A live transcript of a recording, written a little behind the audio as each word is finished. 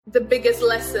the biggest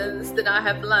lessons that I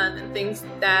have learned and things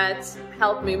that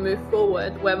helped me move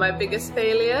forward were my biggest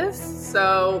failures.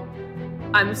 So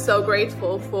I'm so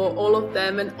grateful for all of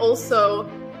them. And also,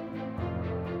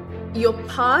 your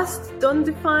past doesn't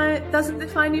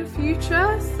define your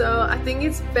future. So I think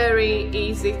it's very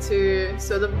easy to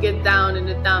sort of get down in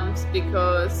the dumps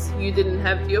because you didn't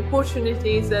have the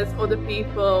opportunities as other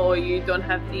people, or you don't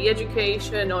have the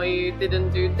education, or you didn't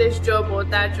do this job or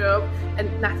that job,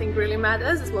 and nothing really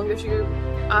matters as long as you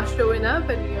are showing up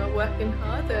and you're working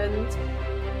hard and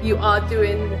you are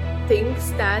doing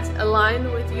things that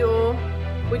align with your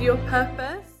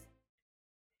purpose.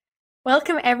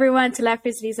 Welcome everyone to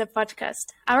LwL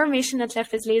podcast. Our mission at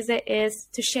LwL is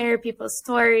to share people's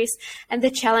stories and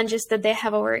the challenges that they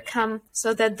have overcome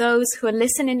so that those who are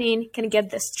listening in can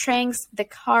get the strength, the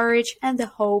courage, and the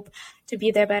hope to be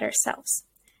their better selves.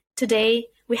 Today,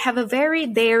 we have a very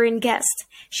daring guest.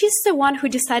 She's the one who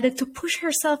decided to push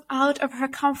herself out of her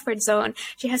comfort zone.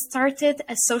 She has started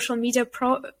a social media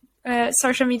platform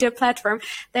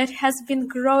that has been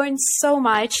growing so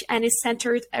much and is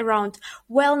centered around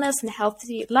wellness and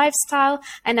healthy lifestyle.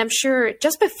 And I'm sure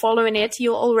just by following it,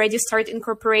 you'll already start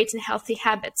incorporating healthy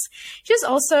habits. She's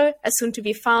also a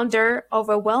soon-to-be founder of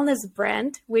a wellness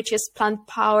brand, which is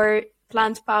plant-powered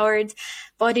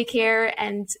body care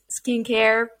and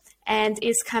skincare, and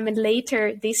is coming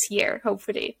later this year,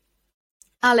 hopefully.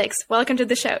 Alex, welcome to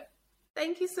the show.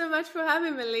 Thank you so much for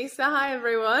having me, Lisa. Hi,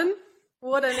 everyone.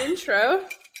 What an intro.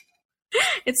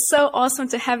 It's so awesome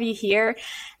to have you here.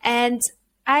 And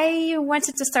I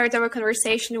wanted to start our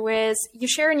conversation with you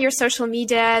sharing your social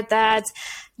media that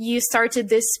you started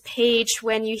this page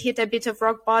when you hit a bit of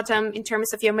rock bottom in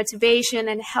terms of your motivation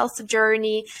and health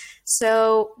journey.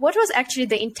 So what was actually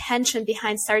the intention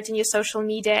behind starting your social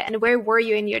media, and where were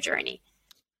you in your journey?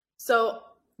 So,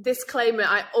 disclaimer,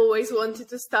 I always wanted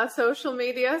to start social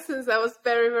media since I was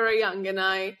very, very young, and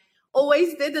I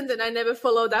always did, and then I never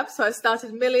followed up. So I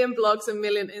started a million blogs and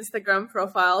million Instagram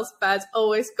profiles, but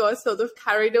always got sort of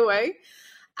carried away.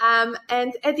 And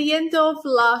at the end of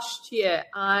last year,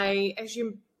 as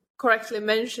you correctly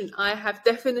mentioned, I have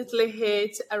definitely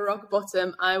hit a rock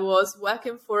bottom. I was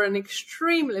working for an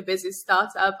extremely busy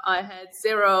startup. I had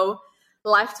zero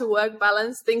life to work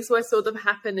balance. Things were sort of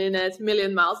happening at a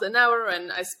million miles an hour,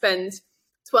 and I spent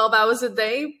 12 hours a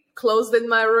day closed in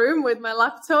my room with my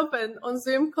laptop and on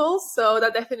Zoom calls. So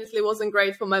that definitely wasn't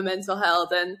great for my mental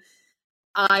health. And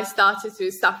I started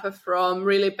to suffer from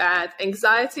really bad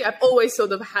anxiety. I've always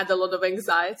sort of had a lot of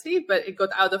anxiety, but it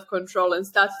got out of control and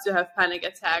started to have panic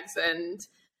attacks. And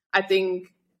I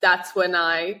think that's when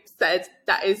I said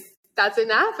that's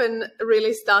enough, and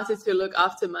really started to look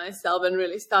after myself and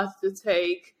really started to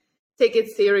take it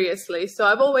seriously. So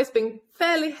I've always been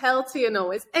fairly healthy and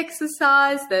always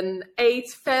exercised and ate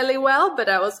fairly well, but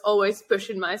I was always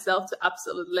pushing myself to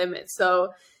absolute limits.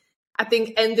 So I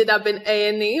think ended up in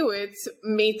A&E with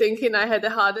me thinking I had a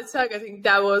heart attack. I think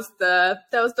that was the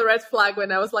red flag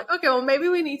when I was like, okay, well, maybe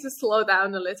we need to slow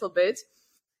down a little bit.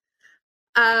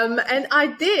 And I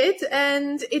did,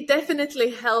 and it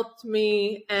definitely helped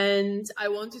me. And I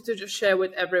wanted to just share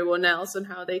with everyone else on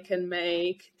how they can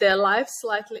make their life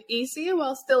slightly easier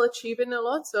while still achieving a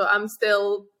lot. So I'm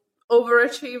still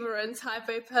overachiever and type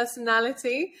A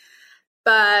personality,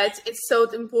 but it's so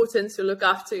important to look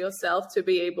after yourself to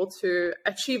be able to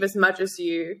achieve as much as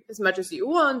you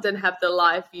want and have the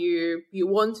life you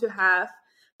want to have,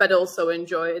 but also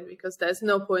enjoy it, because there's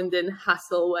no point in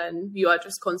hustle when you are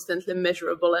just constantly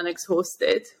miserable and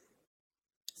exhausted.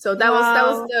 So that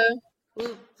was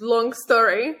the long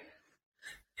story.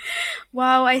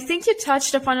 Wow, I think you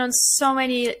touched upon on so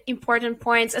many important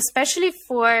points, especially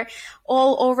for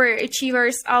all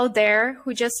overachievers out there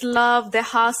who just love the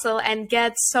hustle and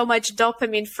get so much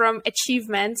dopamine from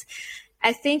achievement.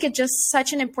 I think it's just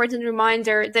such an important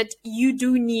reminder that you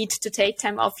do need to take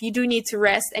time off. You do need to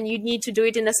rest, and you need to do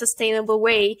it in a sustainable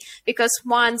way, because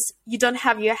once you don't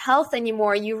have your health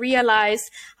anymore, you realize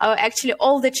how actually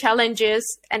all the challenges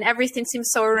and everything seems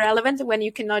so irrelevant when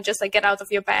you cannot just get out of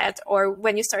your bed, or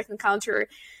when you start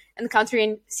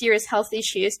encountering serious health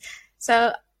issues.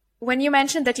 So when you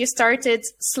mentioned that you started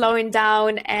slowing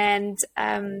down and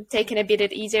taking a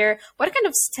bit easier, what kind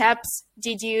of steps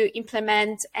did you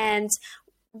implement, and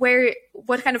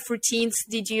what kind of routines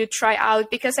did you try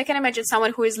out? Because I can imagine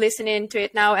someone who is listening to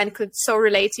it now and could so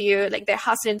relate to you, like they're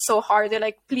hustling so hard. They're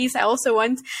like, please, I also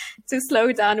want to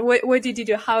slow down. What did you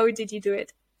do? How did you do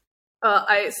it?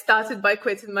 I started by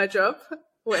quitting my job,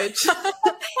 which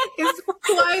is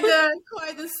quite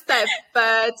a step.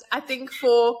 But I think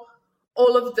for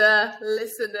all of the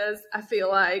listeners, I feel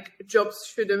like jobs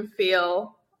shouldn't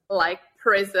feel like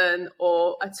prison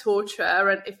or a torture.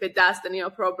 And if it does, then you're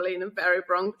probably in a very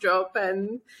wrong job,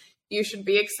 and you should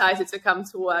be excited to come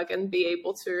to work and be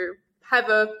able to have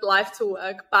a life to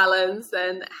work balance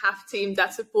and have team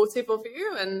that's supportive of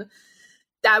you. And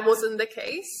that wasn't the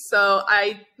case. So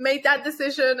I made that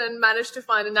decision and managed to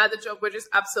find another job, which is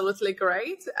absolutely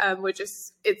great.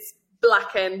 It's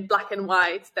black and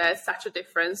white. There's such a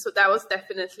difference. So that was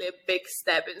definitely a big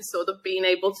step in sort of being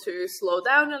able to slow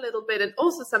down a little bit. And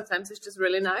also sometimes it's just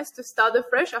really nice to start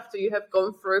afresh after you have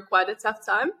gone through quite a tough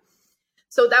time.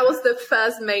 So that was the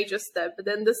first major step. But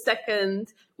then the second,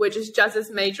 which is just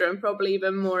as major and probably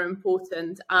even more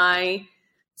important, I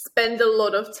spend a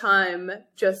lot of time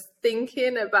just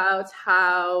thinking about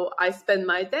how I spend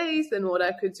my days and what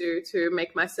I could do to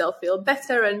make myself feel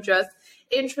better, and just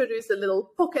introduce a little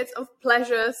pocket of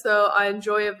pleasure. So I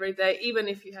enjoy every day, even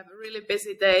if you have a really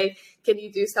busy day. Can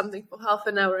you do something for half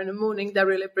an hour in the morning that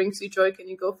really brings you joy? Can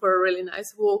you go for a really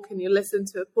nice walk? Can you listen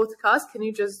to a podcast? Can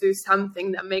you just do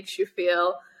something that makes you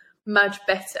feel much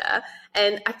better?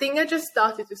 And I think I just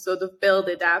started to sort of build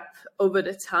it up over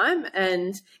the time,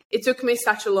 and it took me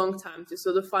such a long time to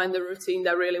sort of find the routine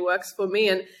that really works for me.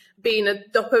 And being a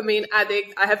dopamine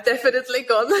addict, I have definitely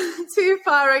gone too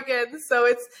far again. So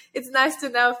it's nice to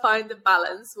now find the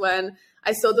balance when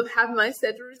I sort of have my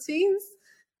set routines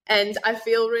and I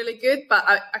feel really good, but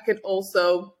I can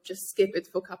also just skip it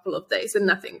for a couple of days and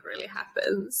nothing really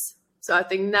happens. So I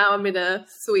think now I'm in a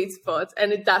sweet spot,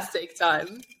 and it does take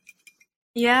time.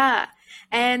 Yeah.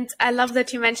 And I love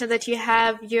that you mentioned that you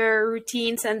have your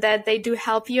routines and that they do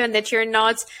help you, and that you're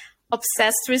not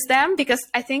obsessed with them, because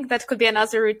I think that could be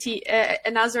another routine,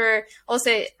 another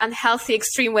also unhealthy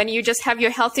extreme, when you just have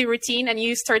your healthy routine and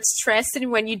you start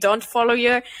stressing when you don't follow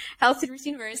your healthy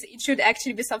routine, whereas it should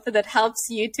actually be something that helps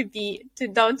you to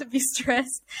don't be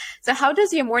stressed. So how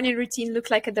does your morning routine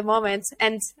look like at the moment?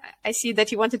 And I see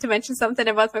that you wanted to mention something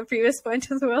about my previous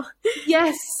point as well.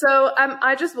 Yes. So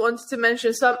I just wanted to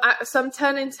mention, so I'm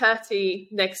turning 30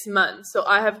 next month. So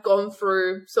I have gone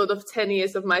through sort of 10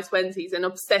 years of my 20s and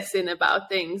obsessing about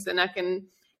things, and I can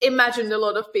imagine a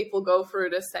lot of people go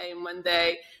through the same when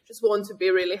they just want to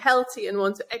be really healthy and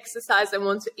want to exercise and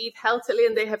want to eat healthily,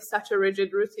 and they have such a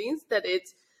rigid routines that it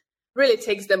really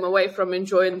takes them away from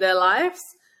enjoying their lives.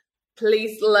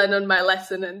 Please learn on my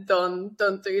lesson and don't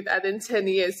do that. In 10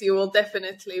 years you will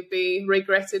definitely be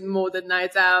regretting more the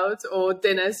nights out or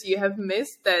dinners you have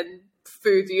missed than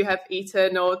food you have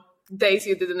eaten or days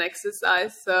you didn't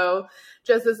exercise. So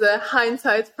just as a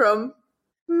hindsight from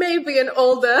maybe an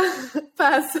older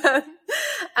person,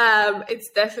 it's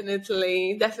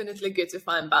definitely good to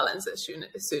find balance as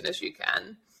soon as you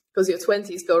can, because your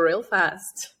 20s go real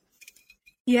fast.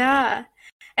 Yeah.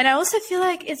 And I also feel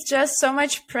like it's just so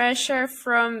much pressure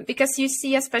because you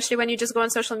see, especially when you just go on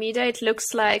social media, it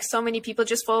looks like so many people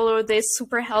just follow this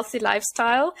super healthy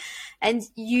lifestyle, and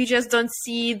you just don't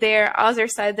see their other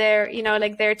side,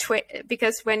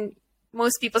 because when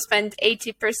most people spend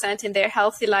 80% in their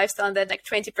healthy lifestyle, and then like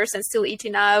 20% still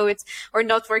eating out or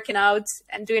not working out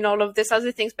and doing all of these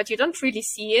other things, but you don't really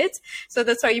see it. So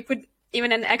that's why you put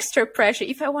even an extra pressure.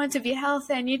 If I want to be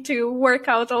healthy, I need to work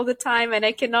out all the time, and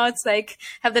I cannot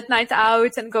have that night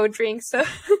out and go drink. So,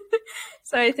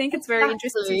 so I think it's very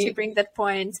interesting to bring that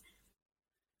point.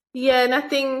 Yeah, and I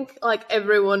think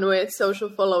everyone with social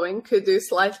following could do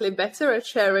slightly better at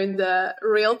sharing the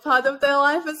real part of their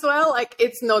life as well.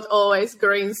 It's not always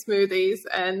green smoothies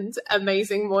and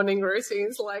amazing morning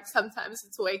routines. Sometimes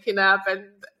it's waking up and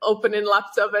opening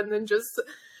laptop and then just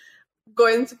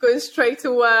going straight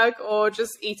to work, or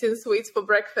just eating sweets for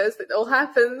breakfast. It all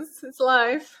happens. It's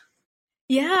life.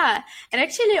 Yeah, and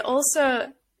actually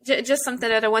also just something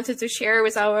that I wanted to share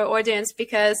with our audience,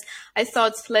 because I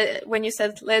thought when you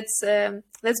said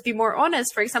let's be more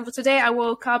honest. For example, today I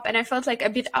woke up and I felt like a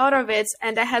bit out of it,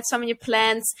 and I had so many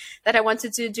plans that I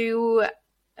wanted to do,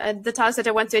 the tasks that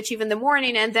I want to achieve in the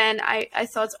morning. And then I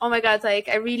thought, oh my God, I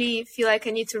really feel like I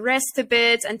need to rest a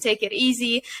bit and take it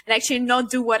easy and actually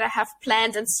not do what I have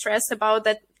planned and stress about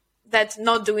that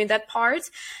not doing that part.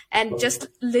 And just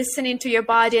listening to your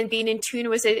body and being in tune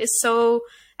with it is so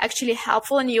actually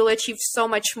helpful, and you'll achieve so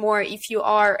much more if you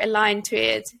are aligned to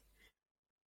it.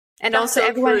 And that's also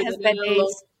everyone has bad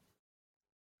days.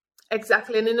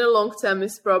 Exactly. And in the long term,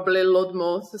 it's probably a lot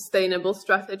more sustainable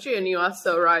strategy. And you are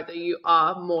so right that you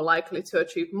are more likely to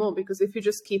achieve more, because if you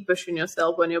just keep pushing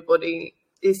yourself when your body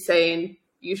is saying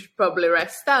you should probably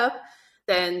rest up,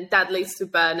 then that leads to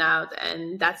burnout.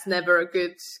 And that's never a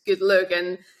good look.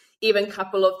 And even a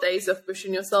couple of days of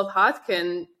pushing yourself hard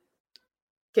can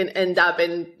end up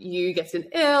in you getting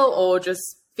ill or just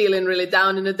feeling really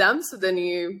down in the dumps. So then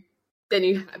you then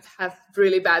you have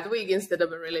really bad week instead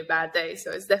of a really bad day.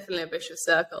 So it's definitely a vicious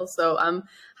circle. So I'm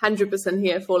 100%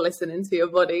 here for listening to your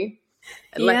body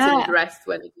and letting it rest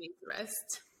when it needs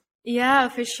rest. Yeah,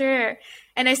 for sure.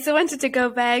 And I still wanted to go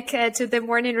back to the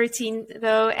morning routine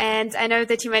though. And I know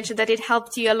that you mentioned that it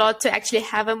helped you a lot to actually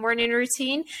have a morning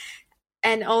routine.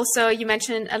 And also you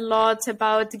mentioned a lot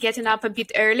about getting up a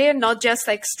bit earlier, not just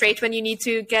like straight when you need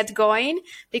to get going,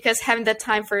 because having that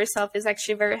time for yourself is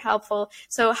actually very helpful.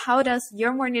 So how does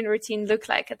your morning routine look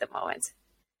like at the moment?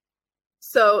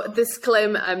 So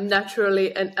disclaimer, I'm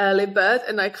naturally an early bird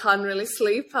and I can't really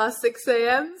sleep past 6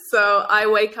 a.m. So I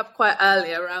wake up quite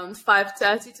early, around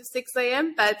 5:30 to 6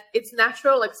 a.m. But it's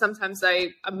natural. Like sometimes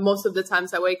most of the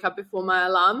times I wake up before my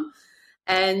alarm.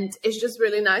 And it's just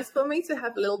really nice for me to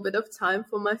have a little bit of time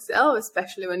for myself,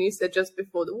 especially when you said just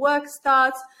before the work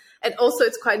starts. And also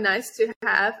it's quite nice to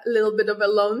have a little bit of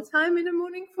alone time in the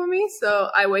morning for me.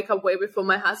 So I wake up way before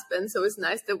my husband. So it's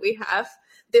nice that we have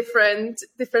different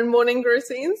morning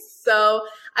routines. So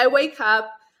I wake up,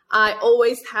 I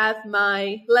always have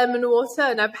my lemon water,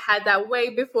 and I've had that way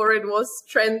before it was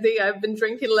trendy. I've been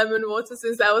drinking lemon water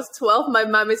since I was 12. My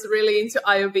mum is really into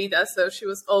Ayurveda, so she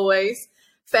was always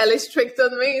fairly strict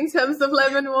on me in terms of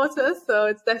lemon water. So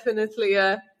it's definitely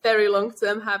a very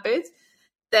long-term habit.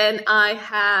 Then I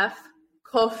have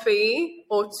coffee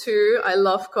or two. I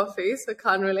love coffee, so I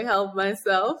can't really help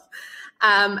myself.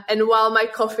 And while my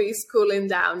coffee is cooling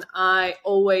down, I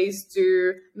always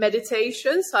do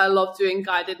meditation. So I love doing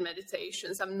guided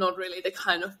meditations. I'm not really the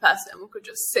kind of person who could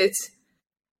just sit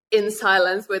in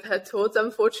silence with her thoughts,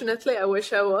 unfortunately. I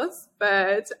wish I was,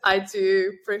 but I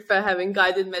do prefer having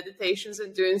guided meditations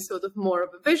and doing sort of more of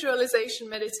a visualization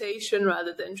meditation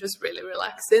rather than just really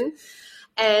relaxing.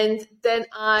 And then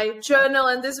I journal,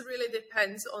 and this really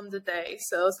depends on the day.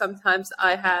 So sometimes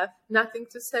I have nothing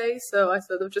to say, so I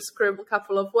sort of just scribble a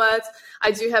couple of words.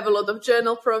 I do have a lot of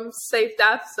journal prompts saved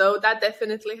up, so that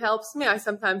definitely helps me. I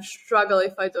sometimes struggle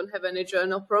if I don't have any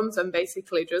journal prompts. I'm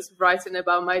basically just writing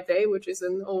about my day, which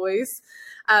isn't always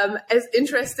as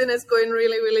interesting as going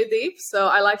really, really deep. So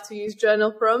I like to use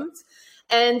journal prompts.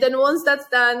 And then once that's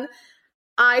done,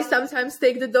 I sometimes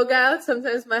take the dog out.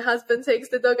 Sometimes my husband takes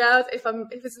the dog out. If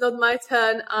it's not my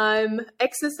turn, I'm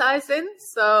exercising.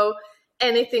 So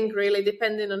anything really,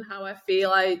 depending on how I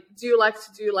feel. I do like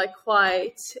to do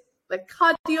quite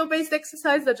cardio-based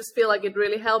exercise. I just feel like it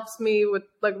really helps me with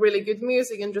like really good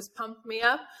music and just pump me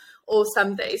up. Or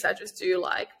some days I just do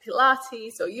like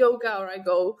Pilates or yoga, or I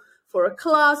go for a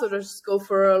class, or just go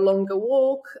for a longer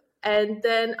walk. And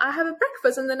then I have a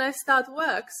breakfast and then I start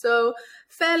work. So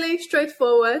fairly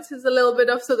straightforward. There's a little bit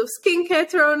of sort of skincare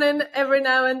thrown in every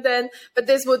now and then, but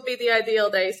this would be the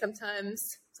ideal day.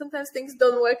 Sometimes things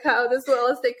don't work out as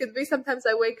well as they could be. Sometimes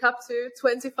I wake up to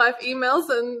 25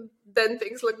 emails and then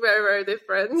things look very, very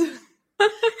different.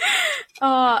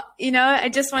 I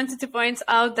just wanted to point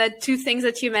out that two things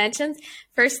that you mentioned.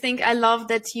 First thing, I love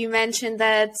that you mentioned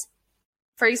that,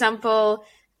 for example,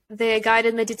 the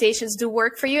guided meditations do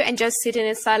work for you and just sitting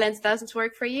in silence doesn't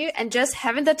work for you. And just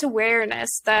having that awareness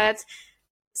that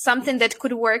something that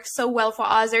could work so well for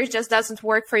others just doesn't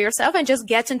work for yourself, and just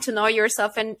getting to know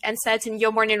yourself and setting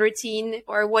your morning routine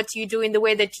or what you do in the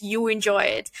way that you enjoy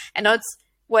it and not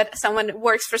what someone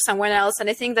works for someone else. And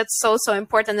I think that's so, so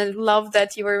important. And I love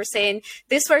that you were saying,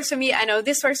 this works for me. I know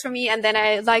this works for me. And then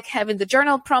I like having the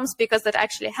journal prompts because that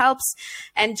actually helps.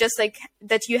 And just like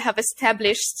that you have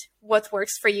established what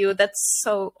works for you. That's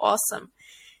so awesome.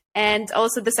 And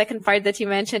also the second part that you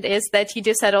mentioned is that you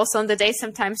just said also on the day,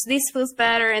 sometimes this feels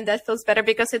better and that feels better,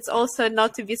 because it's also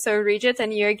not to be so rigid.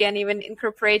 And you're again, even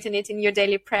incorporating it in your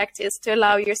daily practice to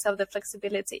allow yourself the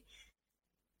flexibility.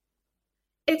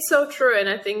 It's so true. And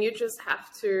I think you just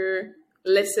have to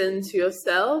listen to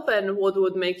yourself and what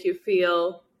would make you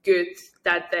feel good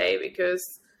that day.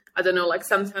 Because I don't know, like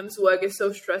sometimes work is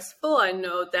so stressful. I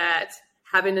know that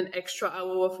having an extra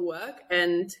hour of work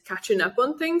and catching up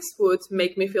on things would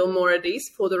make me feel more at ease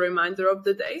for the remainder of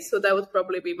the day. So that would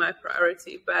probably be my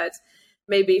priority. But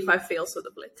maybe if I feel sort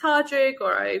of lethargic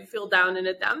or I feel down in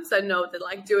the dumps, I know that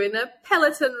like doing a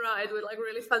Peloton ride with like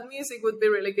really fun music would be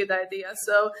a really good idea.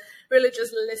 So really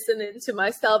just listening to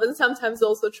myself, and sometimes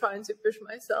also trying to push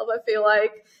myself. I feel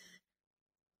like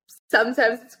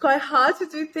sometimes it's quite hard to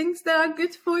do things that are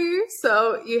good for you.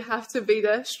 So you have to be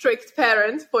the strict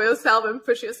parent for yourself and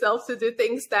push yourself to do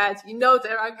things that you know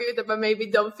that are good, but maybe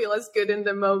don't feel as good in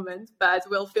the moment, but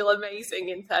will feel amazing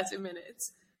in 30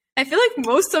 minutes. I feel like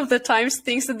most of the times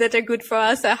things that are good for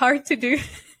us are hard to do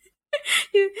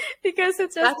because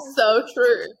it's just... That's so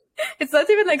true. It's not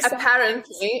even like...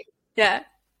 Apparently. Yeah.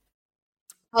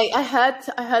 I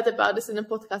heard about this in a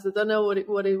podcast. I don't know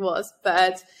what it was,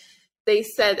 but they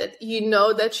said that you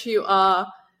know that you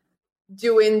are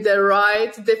doing the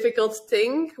right difficult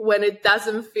thing when it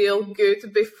doesn't feel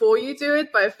good before you do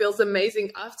it, but it feels amazing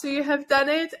after you have done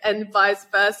it, and vice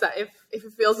versa. If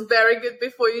it feels very good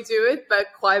before you do it, but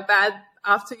quite bad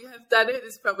after you have done it,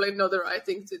 it's probably not the right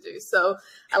thing to do. So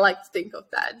I like to think of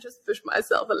that and just push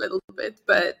myself a little bit.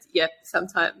 But yeah,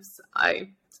 sometimes I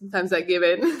give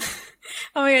in.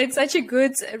 Oh yeah, it's such a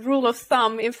good rule of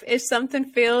thumb. If something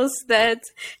feels that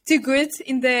too good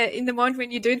in the moment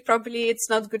when you do it properly, it's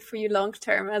not good for you long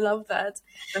term. I love that.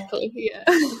 Exactly. Yeah.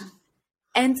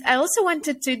 And I also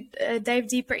wanted to dive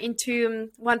deeper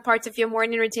into one part of your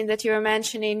morning routine that you were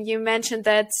mentioning. You mentioned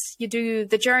that you do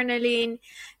the journaling,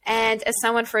 and as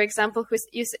someone, for example,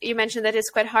 you mentioned that it's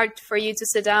quite hard for you to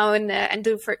sit down and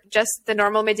do for just the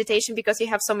normal meditation because you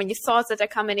have so many thoughts that are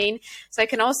coming in. So I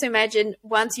can also imagine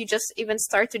once you just even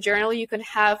start to journal, you can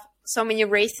have so many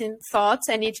racing thoughts,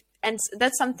 and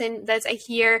that's something that I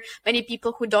hear many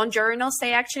people who don't journal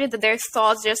say actually, that their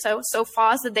thoughts just so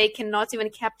fast that they cannot even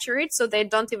capture it, so they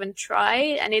don't even try,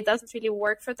 and it doesn't really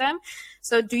work for them.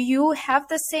 So do you have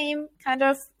the same kind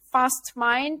of fast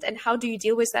mind, and how do you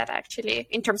deal with that actually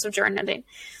in terms of journaling?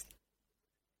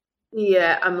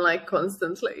 Yeah, I'm like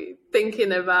constantly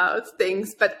thinking about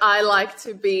things, but I like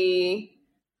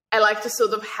to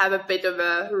sort of have a bit of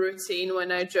a routine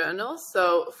when I journal.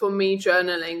 So for me,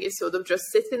 journaling is sort of just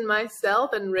sitting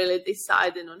myself and really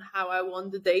deciding on how I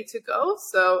want the day to go.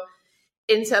 So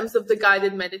in terms of the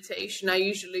guided meditation, I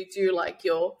usually do like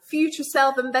your future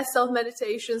self and best self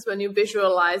meditations when you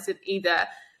visualize it, either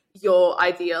your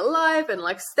ideal life and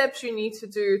like steps you need to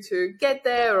do to get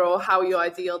there, or how your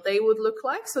ideal day would look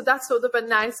like. So that's sort of a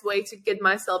nice way to get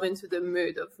myself into the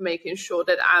mood of making sure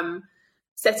that I'm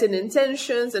setting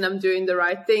intentions and I'm doing the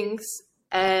right things.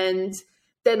 And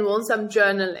then once I'm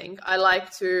journaling, I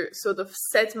like to sort of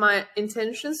set my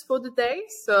intentions for the day.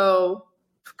 So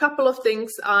a couple of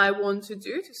things I want to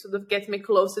do to sort of get me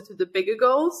closer to the bigger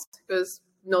goals, because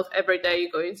not every day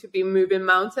you're going to be moving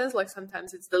mountains. Like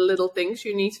sometimes it's the little things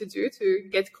you need to do to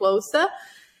get closer.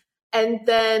 And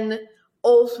then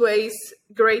always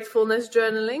gratefulness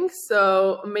journaling.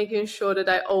 So making sure that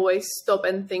I always stop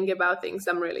and think about things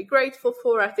I'm really grateful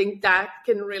for. I think that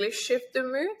can really shift the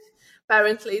mood.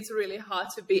 Apparently, it's really hard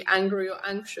to be angry or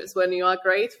anxious when you are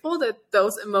grateful, that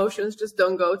those emotions just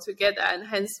don't go together. And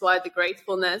hence why the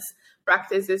gratefulness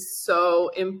practice is so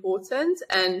important.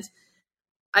 And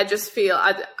I just feel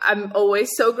I'm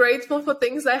always so grateful for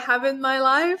things I have in my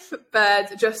life,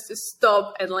 but just to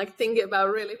stop and like think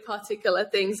about really particular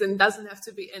things, and doesn't have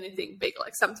to be anything big.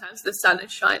 Like sometimes the sun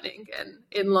is shining, and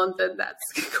in London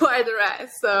that's quite rare.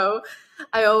 So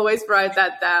I always write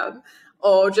that down.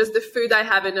 Or just the food I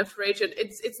have in the fridge, and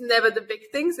it's never the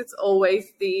big things. It's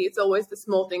always the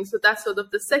small things. So that's sort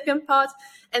of the second part.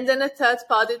 And then the third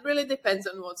part, it really depends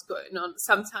on what's going on.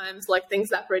 Sometimes like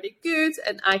things are pretty good,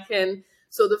 and I can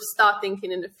sort of start thinking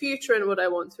in the future and what I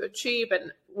want to achieve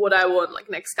and what I want like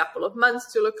next couple of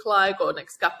months to look like, or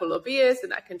next couple of years.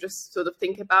 And I can just sort of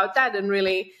think about that and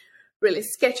really, really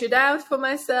sketch it out for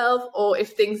myself. Or if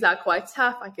things are quite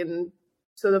tough, I can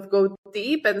sort of go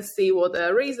deep and see what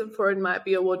the reason for it might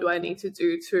be, or what do I need to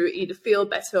do to either feel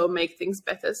better or make things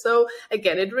better. So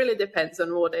again, it really depends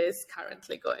on what is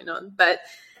currently going on. But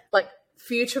like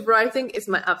future writing is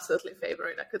my absolutely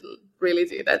favorite. I could really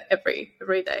do that every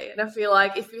day. And I feel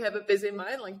like if you have a busy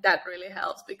mind, like that really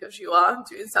helps, because you are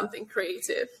doing something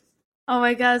creative. Oh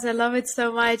my gosh, I love it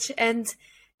so much. And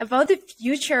about the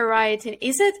future writing,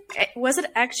 was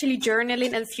it actually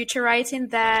journaling and future writing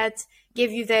that gave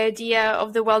you the idea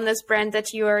of the wellness brand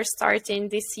that you are starting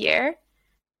this year?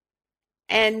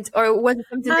 Or was it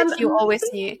something that you always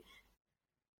knew?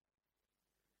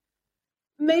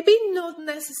 Maybe not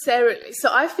necessarily. So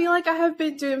I feel like I have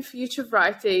been doing future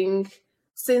writing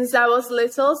since I was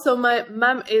little. So my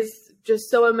mum is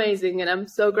just so amazing, and I'm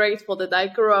so grateful that I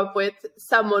grew up with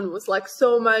someone who's like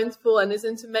so mindful and is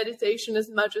into meditation as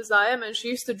much as I am. And she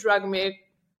used to drag me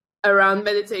around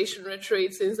meditation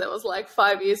retreats since I was like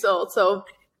 5 years old. So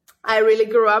I really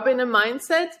grew up in a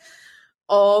mindset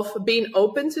of being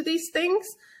open to these things.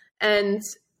 And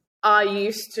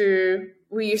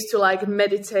we used to like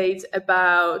meditate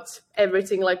about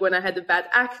everything. Like when I had a bad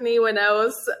acne, when I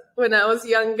was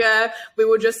younger, we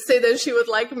would just sit and she would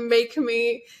like make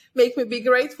me be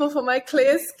grateful for my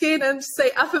clear skin and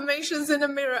say affirmations in the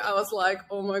mirror. I was like,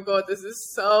 oh my God, this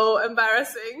is so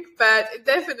embarrassing, but it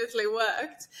definitely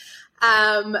worked.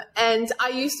 And I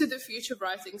used to do future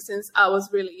writing since I was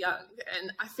really young,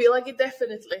 and I feel like it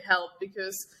definitely helped,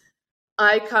 because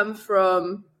I come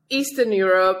from Eastern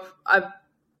Europe. I've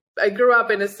I grew up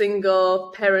in a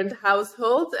single parent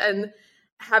household, and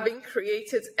having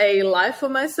created a life for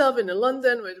myself in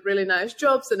London with really nice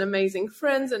jobs and amazing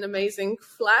friends and amazing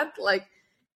flat, like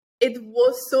it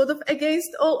was sort of against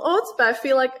all odds, but I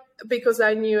feel like because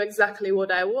I knew exactly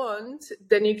what I want,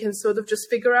 then you can sort of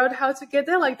just figure out how to get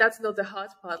there. Like that's not the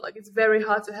hard part. Like it's very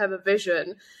hard to have a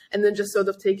vision and then just sort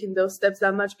of taking those steps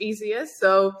are much easier.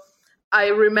 So I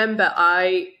remember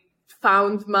I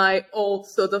found my old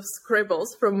sort of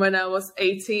scribbles from when I was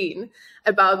 18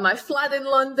 about my flat in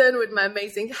London with my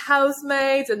amazing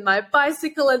housemates and my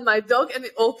bicycle and my dog, and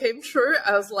it all came true.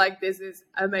 I was like, this is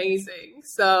amazing.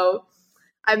 So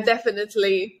I'm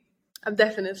definitely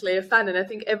a fan, and I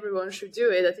think everyone should do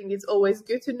it. I think it's always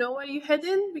good to know where you're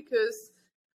heading, because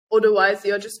otherwise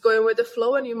you're just going with the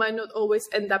flow and you might not always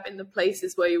end up in the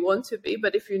places where you want to be.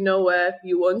 But if you know where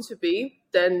you want to be,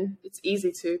 then it's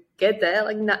easy to get there.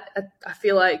 Like I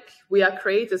feel like we are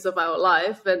creators of our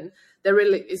life and there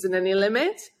really isn't any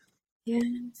limit. Yeah.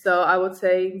 So I would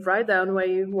say write down where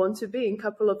you want to be in a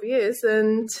couple of years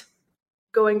and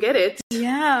go and get it.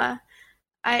 Yeah.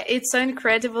 It's so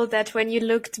incredible that when you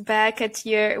looked back at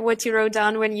what you wrote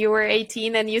down when you were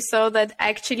 18 and you saw that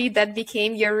actually that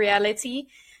became your reality.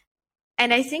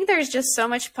 And I think there's just so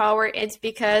much power in it,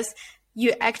 because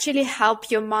you actually help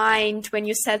your mind when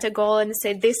you set a goal and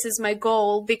say, this is my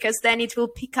goal, because then it will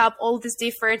pick up all these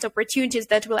different opportunities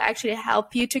that will actually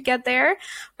help you to get there.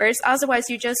 Whereas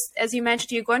otherwise you just, as you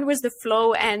mentioned, you're going with the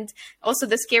flow. And also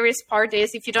the scariest part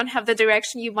is if you don't have the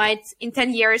direction, you might in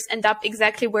 10 years end up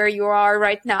exactly where you are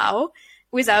right now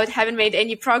without having made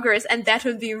any progress. And that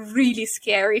would be really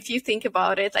scary if you think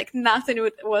about it, like nothing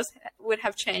would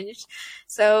have changed.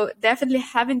 So definitely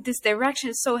having this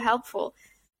direction is so helpful.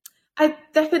 I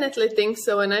definitely think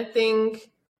so. And I think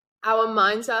our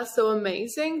minds are so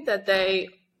amazing that they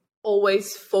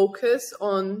always focus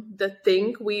on the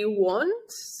thing we want.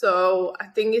 So I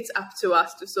think it's up to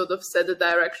us to sort of set the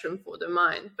direction for the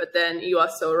mind. But then you are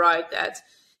so right that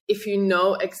if you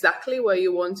know exactly where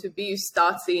you want to be, you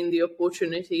start seeing the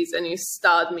opportunities and you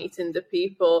start meeting the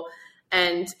people.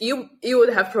 And you would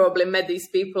have probably met these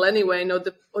people anyway,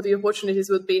 or the opportunities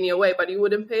would be in your way, but you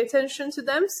wouldn't pay attention to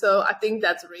them. So I think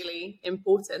that's really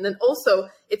important. And also,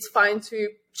 it's fine to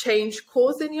change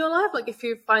course in your life. Like if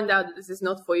you find out that this is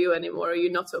not for you anymore, or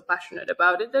you're not so passionate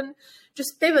about it, then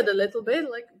just pivot a little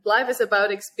bit. Like life is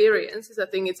about experiences. I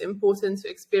think it's important to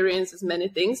experience as many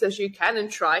things as you can and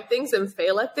try things and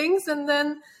fail at things. And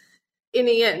then in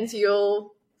the end,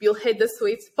 you'll hit the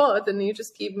sweet spot and you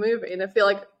just keep moving. I feel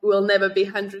like we'll never be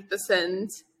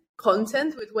 100%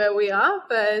 content with where we are,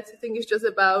 but I think it's just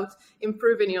about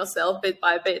improving yourself bit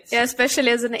by bit. Yeah, especially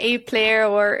as an A player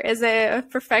or as a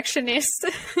perfectionist,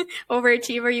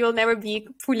 overachiever, you'll never be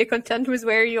fully content with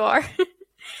where you are.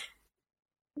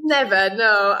 Never,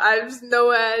 no. I'm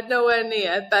nowhere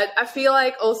near. But I feel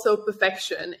like also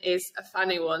perfection is a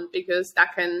funny one, because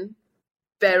that can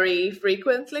very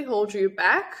frequently hold you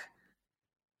back.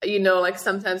 You know, like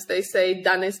sometimes they say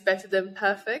done is better than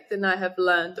perfect. And I have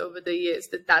learned over the years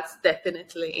that that's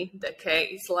definitely the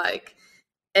case. Like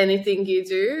anything you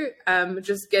do,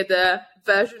 just get a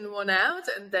version 1 out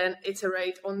and then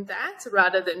iterate on that,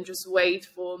 rather than just wait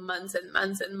for months and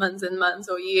months and months and months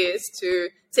or years to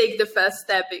take the first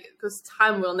step, because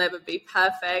time will never be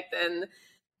perfect and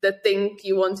the thing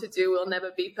you want to do will never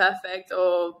be perfect,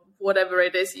 or whatever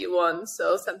it is you want.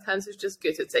 So sometimes it's just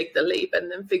good to take the leap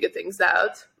and then figure things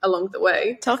out along the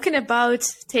way. Talking about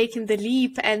taking the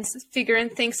leap and figuring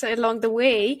things along the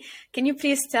way, can you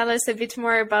please tell us a bit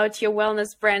more about your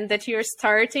wellness brand that you're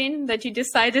starting, that you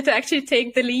decided to actually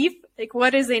take the leap? Like,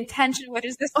 what is the intention? What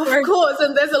is this? Of course,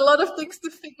 and there's a lot of things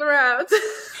to figure out.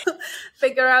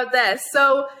 There.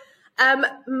 So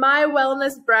my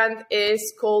wellness brand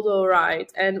is called All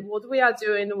Right. And what we are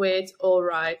doing with All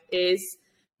Right is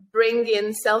bring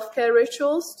in self-care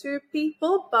rituals to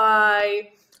people by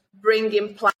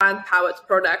bringing plant-powered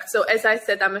products. So as I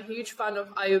said, I'm a huge fan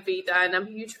of Ayurveda and I'm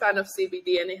a huge fan of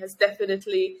CBD, and it has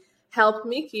definitely helped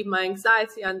me keep my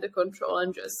anxiety under control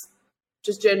and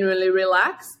just genuinely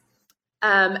relax.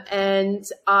 And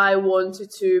I wanted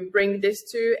to bring this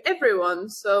to everyone.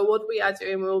 So what we are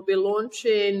doing, we'll be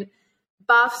launching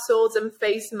bath salts and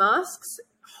face masks,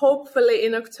 hopefully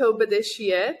in October this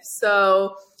year.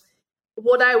 So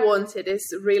what I wanted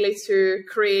is really to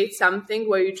create something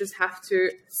where you just have to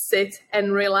sit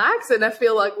and relax. And I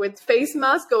feel like with face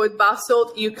mask or with bath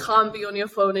salt, you can't be on your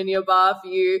phone in your bath.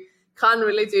 You can't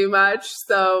really do much.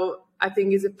 So I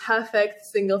think it's a perfect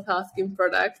single tasking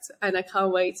product and I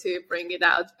can't wait to bring it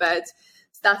out. But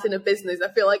starting a business, I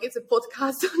feel like it's a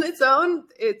podcast on its own.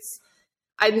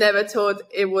 I never thought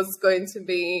it was going to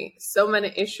be so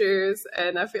many issues.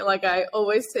 And I feel like I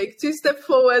always take 2 steps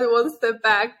forward, 1 step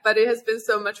back. But it has been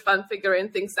so much fun figuring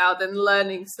things out and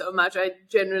learning so much. I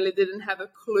generally didn't have a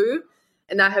clue.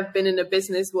 And I have been in the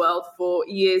business world for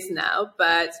years now.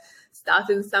 But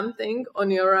starting something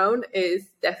on your own is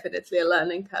definitely a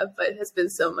learning curve. But it has been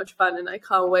so much fun. And I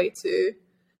can't wait to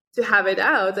have it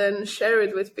out and share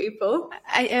it with people.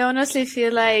 I honestly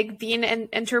feel like being an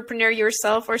entrepreneur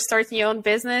yourself or starting your own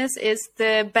business is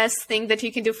the best thing that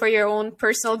you can do for your own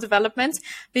personal development,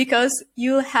 because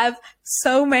you'll have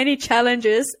so many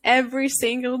challenges every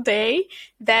single day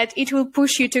that it will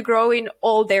push you to grow in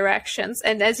all directions.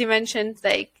 And as you mentioned,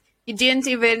 like, you didn't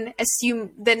even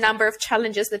assume the number of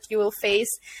challenges that you will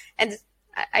face. And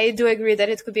I do agree that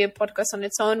it could be a podcast on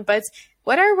its own, but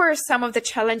what were some of the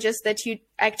challenges that you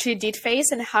actually did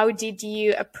face, and how did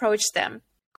you approach them?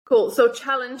 Cool. So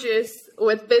challenges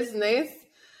with business,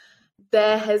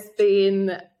 there has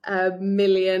been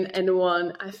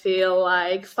 1,000,001. I feel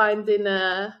like finding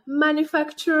a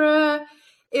manufacturer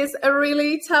is a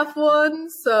really tough one.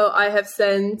 So I have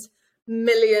sent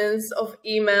millions of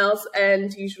emails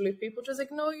and usually people just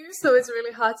ignore you. So it's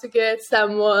really hard to get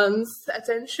someone's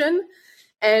attention.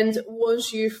 And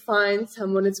once you find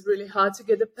someone, it's really hard to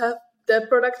get the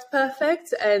product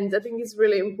perfect. And I think it's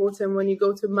really important when you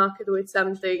go to market with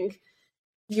something,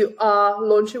 you are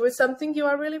launching with something you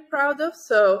are really proud of.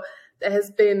 So there has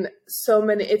been so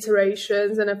many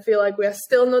iterations and I feel like we are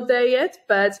still not there yet,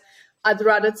 but I'd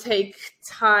rather take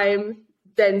time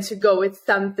than to go with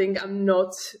something I'm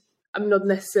not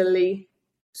necessarily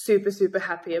super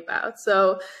happy about.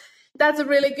 So that's a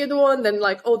really good one. Then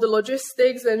like all the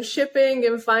logistics and shipping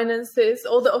and finances,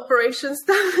 all the operation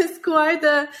stuff is quite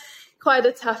a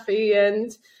toughie,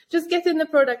 and just getting the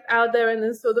product out there and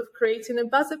then sort of creating a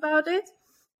buzz about it.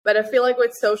 But I feel like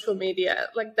with social media,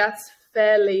 like that's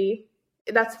fairly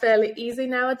easy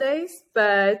nowadays.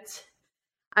 But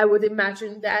I would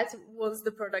imagine that once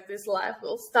the product is live,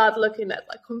 we'll start looking at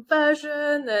like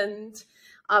conversion and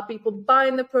are people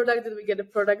buying the product? Did we get the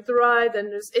product right?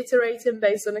 And just iterating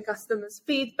based on the customer's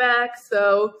feedback.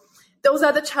 So those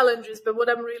are the challenges. But what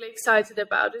I'm really excited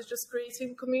about is just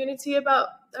creating community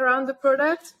around the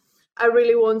product. I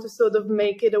really want to sort of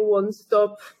make it a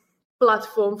one-stop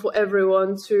platform for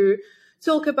everyone to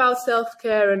talk about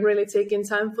self-care and really taking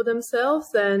time for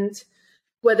themselves. And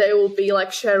whether it will be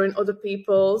like sharing other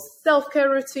people's self-care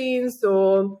routines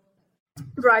or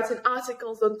writing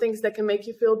articles on things that can make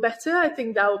you feel better. I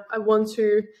think that I want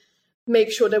to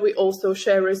make sure that we also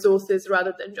share resources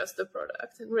rather than just the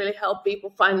product, and really help people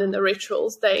finding the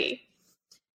rituals they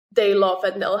love,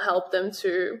 and they'll help them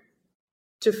to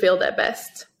feel their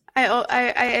best.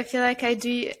 I feel like I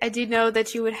do know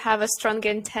that you would have a stronger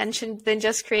intention than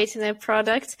just creating a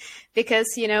product, because,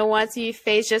 you know, once you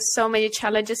face just so many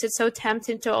challenges, it's so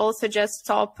tempting to also just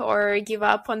stop or give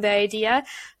up on the idea.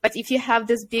 But if you have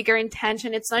this bigger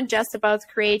intention, it's not just about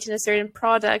creating a certain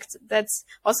product that's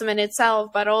awesome in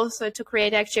itself, but also to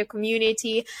create actually a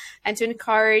community and to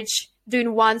encourage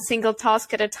doing one single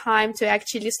task at a time, to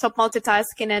actually stop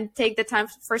multitasking and take the time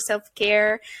for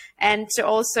self-care, and to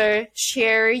also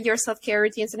share your self-care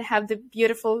routines and have the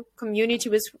beautiful community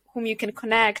with whom you can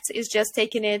connect, is just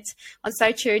taking it on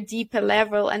such a deeper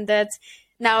level. And that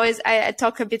now, as I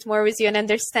talk a bit more with you and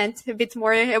understand a bit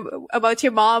more about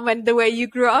your mom and the way you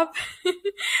grew up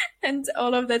and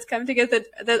all of that come together,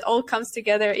 that all comes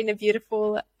together in a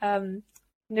beautiful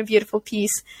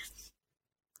piece.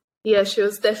 Yeah, she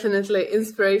was definitely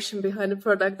inspiration behind the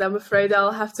product. I'm afraid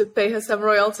I'll have to pay her some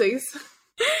royalties.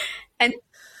 And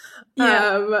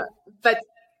yeah, but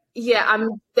yeah,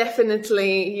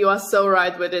 you are so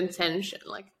right with intention.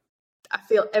 Like, I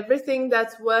feel everything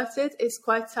that's worth it is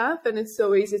quite tough, and it's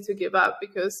so easy to give up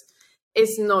because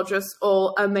it's not just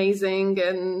all amazing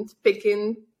and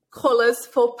picking colors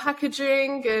for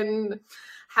packaging and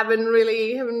having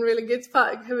really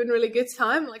good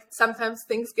time. Like, sometimes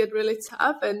things get really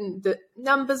tough and the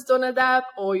numbers don't add up,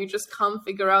 or you just can't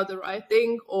figure out the right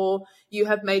thing, or you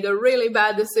have made a really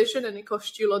bad decision and it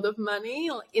cost you a lot of money.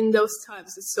 Like, in those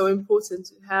times, it's so important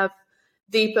to have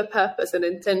deeper purpose and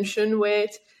intention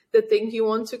with the thing you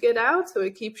want to get out, so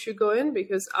it keeps you going.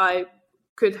 Because I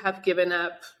could have given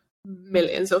up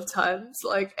millions of times.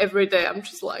 Like, every day I'm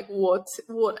just like, what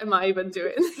am I even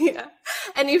doing? Yeah.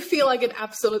 And you feel like an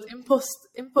absolute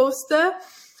imposter.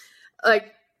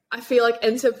 Like, I feel like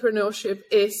entrepreneurship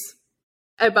is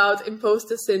about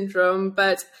imposter syndrome,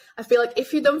 but I feel like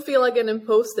if you don't feel like an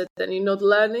imposter, then you're not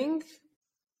learning.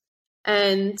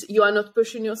 and you are not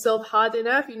pushing yourself hard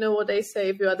enough. You know what they say,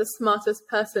 if you are the smartest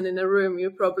person in a room, you're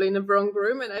probably in the wrong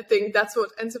room. And I think that's what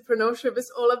entrepreneurship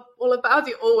is all about.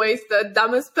 You're always the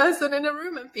dumbest person in a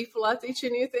room and people are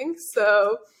teaching you things.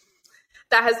 So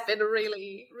that has been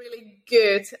really, really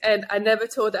good. And I never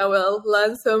thought I will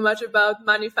learn so much about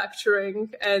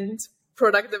manufacturing and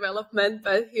product development,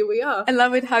 but here we are. I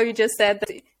love it how you just said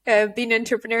that being an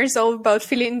entrepreneur is all about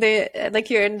feeling like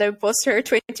you're in the imposter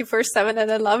 24/7,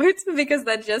 and I love it because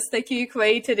that just like you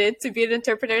equated it to be an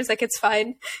entrepreneur. It's like, it's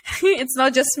fine. It's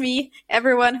not just me.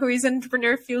 Everyone who is an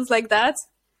entrepreneur feels like that.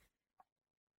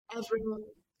 Everyone.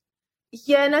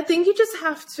 Yeah, and I think you just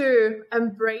have to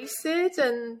embrace it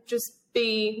and just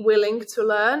be willing to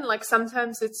learn. Like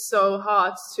sometimes it's so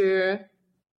hard to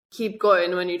keep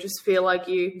going when you just feel like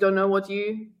you don't know what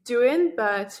you're doing,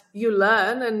 but you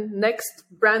learn, and next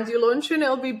brand you launch in,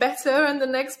 it'll be better, and the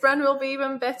next brand will be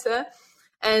even better.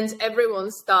 And everyone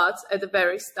starts at the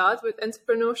very start with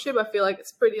entrepreneurship. I feel like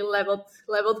it's pretty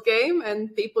leveled game,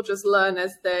 and people just learn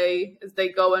as they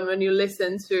go. And when you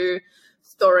listen to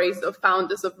stories of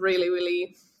founders of really,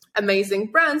 really amazing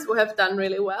brands who have done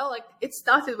really well, like it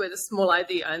started with a small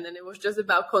idea, and then it was just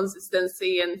about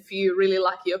consistency and few really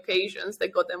lucky occasions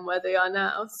that got them where they are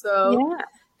now. So yeah,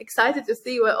 excited to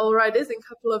see where Allright is in a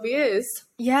couple of years.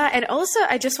 Yeah, and also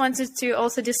I just wanted to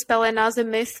also dispel another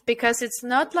myth, because it's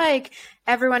not like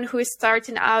everyone who is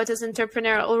starting out as an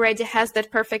entrepreneur already has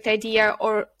that perfect idea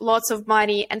or lots of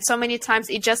money. And so many times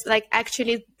it just like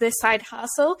actually the side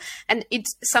hustle, and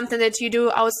it's something that you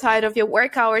do outside of your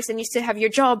work hours, and you still have your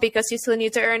job because you still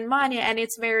need to earn money, and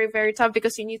it's very, very tough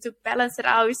because you need to balance it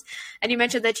out. And you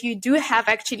mentioned that you do have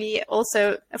actually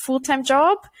also a full-time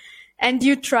job, and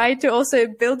you try to also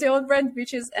build your own brand,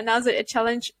 which is another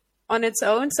challenge on its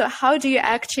own. So how do you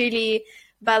actually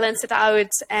balance it out,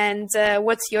 and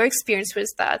what's your experience with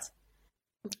that?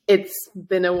 It's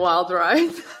been a wild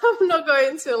ride. I'm not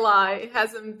going to lie. It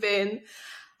hasn't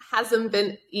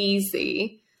been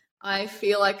easy. I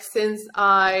feel like since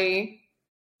I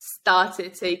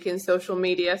started taking social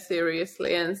media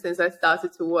seriously, and since I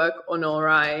started to work on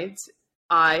Allright,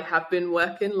 I have been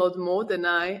working a lot more than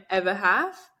I ever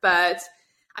have. But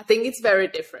I think it's very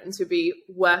different to be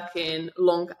working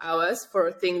long hours for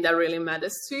a thing that really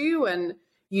matters to you, and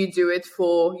you do it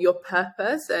for your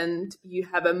purpose and you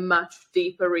have a much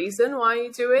deeper reason why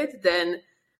you do it than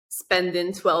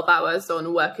spending 12 hours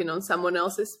on working on someone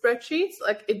else's spreadsheets.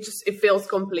 Like it feels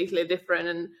completely different.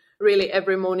 And really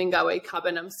every morning I wake up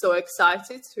and I'm so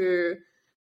excited to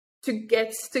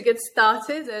get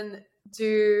started and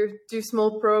do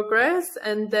small progress.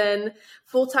 And then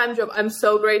full-time job, I'm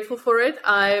so grateful for it.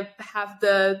 I have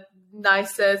the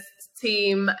nicest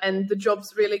team and the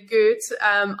job's really good.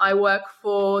 I work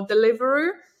for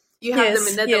Deliveroo. You have them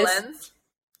in Netherlands.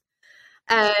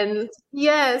 Yes. And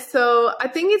yeah, so I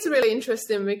think it's really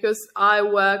interesting because I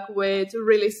work with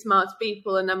really smart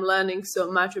people, and I'm learning so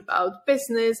much about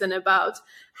business and about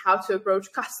how to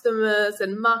approach customers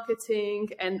and marketing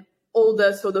and all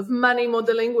the sort of money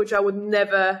modeling, which I would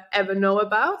never, ever know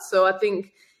about. So I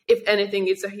think, if anything,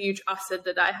 it's a huge asset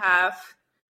that I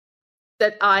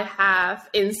have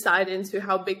insight into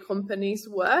how big companies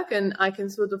work, and I can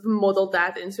sort of model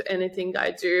that into anything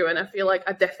I do. And I feel like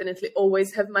I definitely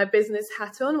always have my business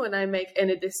hat on when I make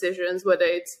any decisions, whether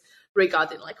it's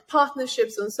regarding like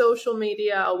partnerships on social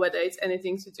media or whether it's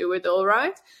anything to do with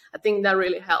Allright. I think that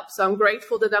really helps. So I'm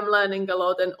grateful that I'm learning a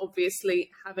lot, and obviously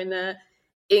having a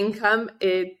income,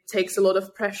 it takes a lot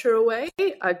of pressure away.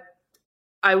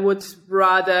 I would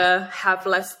rather have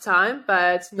less time,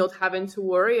 but not having to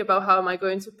worry about how am I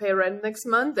going to pay rent next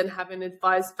month, than having it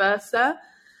vice versa.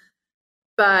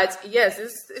 But yes,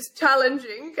 it's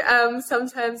challenging.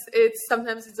 Sometimes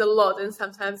it's a lot, and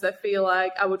sometimes I feel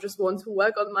like I would just want to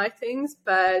work on my things.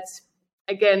 But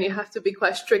again, you have to be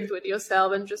quite strict with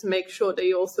yourself and just make sure that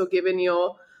you're also giving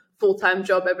your full-time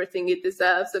job everything it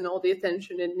deserves and all the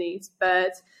attention it needs.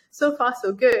 But so far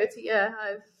so good. Yeah,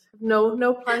 I've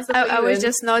no plans. I was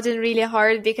just nodding really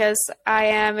hard because I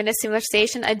am in a similar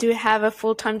station. I do have a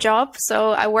full-time job.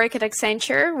 So I work at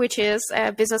Accenture, which is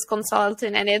a business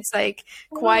consultant, and it's like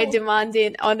quite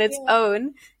demanding on its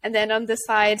own. And then on the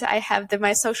side, I have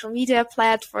my social media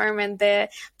platform and the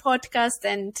podcast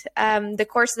and the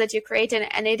course that you create.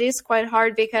 And it is quite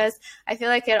hard because I feel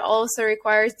like it also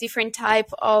requires different type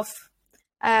of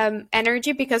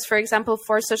energy, because, for example,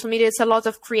 for social media, it's a lot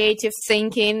of creative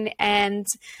thinking and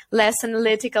less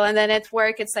analytical. And then at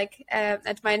work, it's like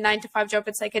at my 9-to-5 job,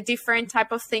 it's like a different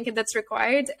type of thinking that's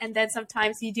required. And then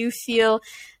sometimes you do feel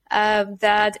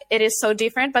that it is so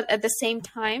different, but at the same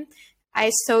time, I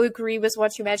so agree with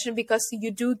what you mentioned, because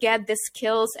you do get the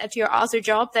skills at your other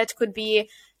job that could be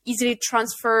easily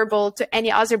transferable to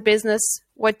any other business,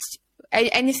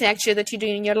 anything actually that you do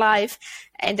in your life.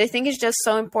 And I think it's just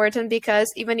so important, because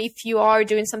even if you are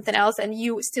doing something else and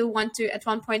you still want to, at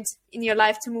one point in your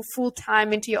life, to move full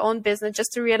time into your own business,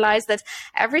 just to realize that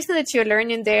everything that you're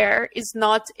learning there is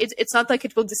not, it's not like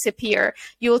it will disappear.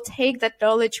 You'll take that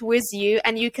knowledge with you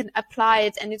and you can apply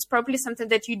it. And it's probably something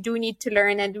that you do need to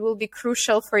learn and will be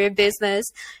crucial for your business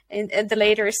at the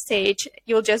later stage.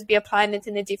 You'll just be applying it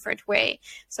in a different way.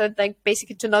 So like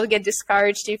basically to not get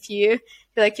discouraged if you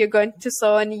feel like you're going to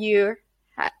so and you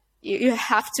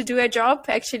have to do a job,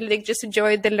 actually like just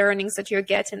enjoy the learnings that you're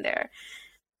getting there.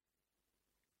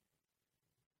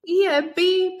 Yeah,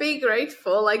 be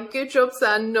grateful. Like, good jobs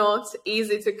are not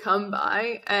easy to come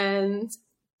by, and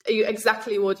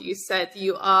exactly what you said,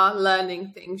 you are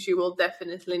learning things you will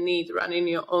definitely need running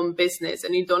your own business,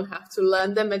 and you don't have to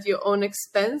learn them at your own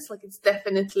expense. Like, it's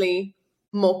definitely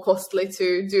more costly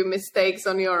to do mistakes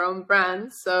on your own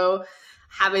brand. So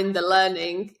having the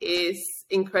learning is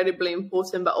incredibly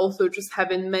important, but also just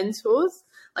having mentors.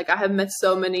 Like, I have met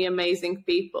so many amazing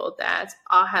people that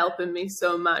are helping me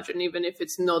so much. And even if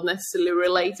it's not necessarily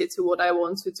related to what I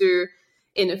want to do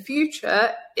in the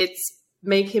future, it's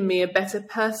making me a better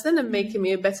person and making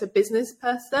me a better business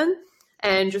person,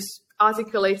 and just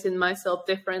articulating myself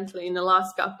differently in the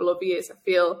last couple of years. I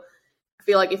feel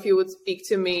like if you would speak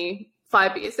to me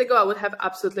 5 years ago, I would have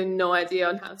absolutely no idea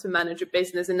on how to manage a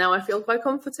business. And now I feel quite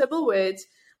comfortable with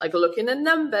like looking at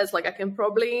numbers. Like I can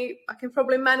probably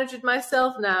manage it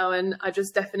myself now. And I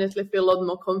just definitely feel a lot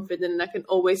more confident, and I can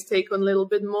always take on a little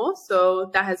bit more.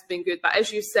 So that has been good. But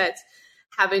as you said,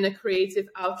 having a creative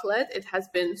outlet, it has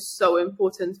been so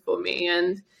important for me.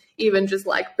 And even just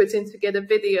like putting together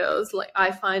videos, like I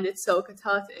find it so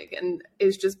cathartic, and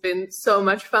it's just been so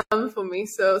much fun for me.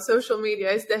 So social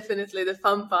media is definitely the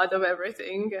fun part of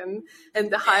everything, and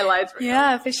the highlight reel.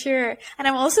 Yeah, for sure. And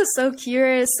I'm also so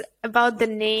curious about the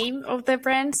name of the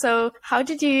brand. So why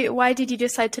did you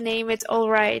decide to name it All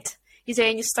Right? Is there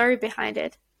any story behind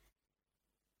it?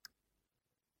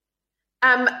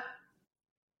 I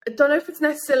don't know if it's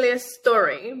necessarily a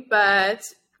story, but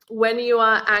when you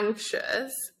are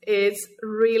anxious, it's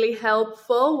really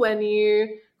helpful when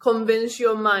you convince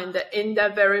your mind that in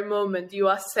that very moment you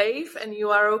are safe and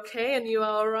you are okay and you are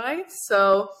all right.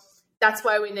 So that's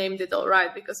why we named it All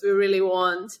Right, because we really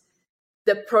want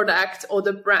the product or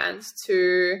the brand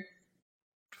to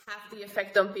have the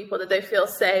effect on people that they feel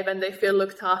safe and they feel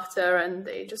looked after and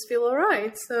they just feel all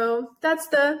right. So that's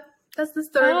the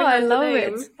story behind the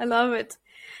name. I love it.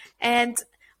 And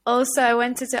also, I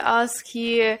wanted to ask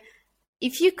you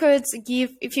if you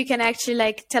can actually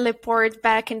like teleport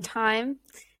back in time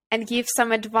and give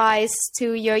some advice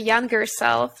to your younger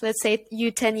self, let's say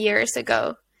you 10 years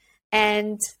ago,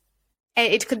 and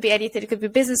it could be anything, it could be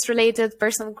business related,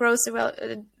 personal growth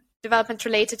development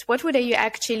related, what would you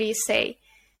actually say?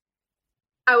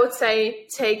 I would say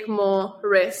take more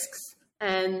risks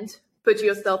and put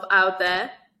yourself out there,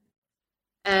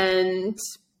 and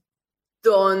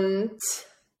don't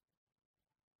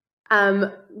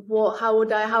how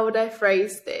would I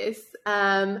phrase this?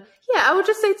 I would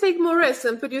just say take more risks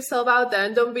and put yourself out there,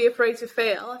 and don't be afraid to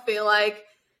fail. I feel like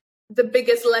the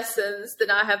biggest lessons that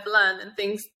I have learned and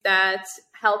things that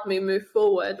helped me move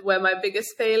forward were my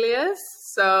biggest failures.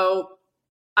 So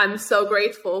I'm so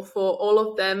grateful for all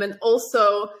of them. And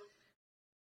also,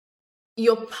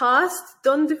 your past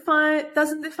doesn't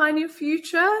define your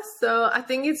future. So I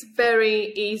think it's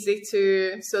very easy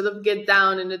to sort of get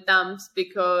down in the dumps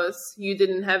because you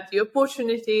didn't have the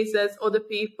opportunities as other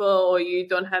people, or you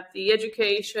don't have the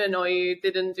education, or you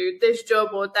didn't do this job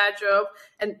or that job,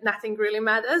 and nothing really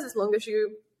matters as long as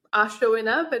you are showing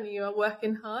up and you are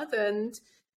working hard and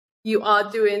you are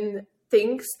doing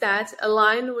things that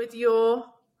align with your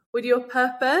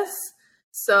purpose.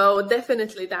 So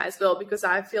definitely that as well, because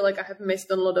I feel like I have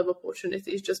missed a lot of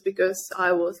opportunities just because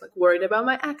I was like worried about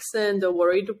my accent or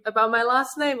worried about my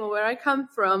last name or where I come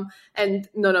from, and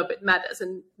none of it matters,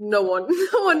 and no one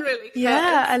really cares.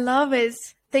 Yeah, I love it.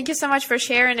 Thank you so much for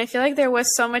sharing. I feel like there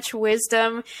was so much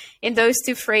wisdom in those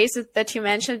two phrases that you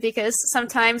mentioned, because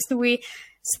sometimes we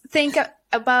think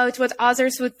about what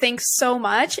others would think so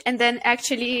much, and then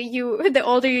actually the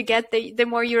older you get, the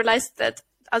more you realize that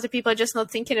other people are just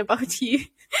not thinking about you.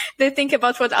 They think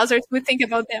about what others would think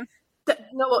about them.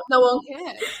 No one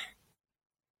cares.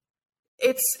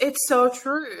 It's so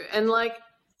true. And like,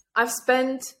 I've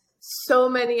spent so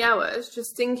many hours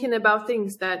just thinking about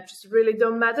things that just really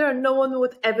don't matter, and no one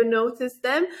would ever notice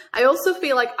them. I also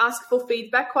feel like ask for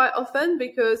feedback quite often,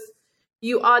 because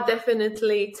you are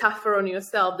definitely tougher on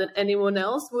yourself than anyone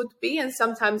else would be. And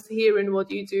sometimes hearing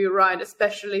what you do right,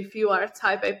 especially if you are a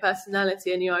type A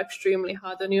personality and you are extremely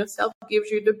hard on yourself, gives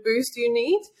you the boost you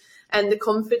need and the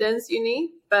confidence you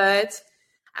need. But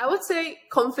I would say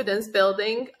confidence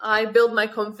building. I build my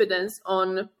confidence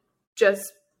on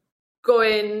just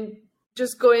going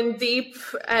deep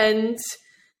and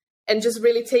just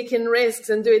really taking risks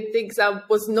and doing things I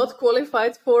was not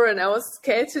qualified for and I was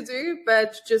scared to do,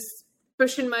 but just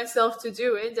pushing myself to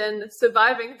do it and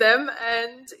surviving them.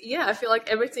 And yeah, I feel like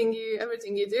everything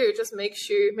you do just makes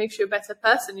you a better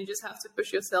person. You just have to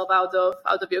push yourself out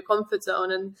of your comfort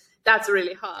zone, and that's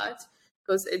really hard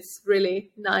because it's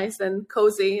really nice and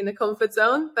cozy in the comfort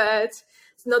zone, but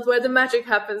it's not where the magic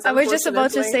happens. I was just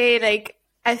about to say, like,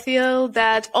 I feel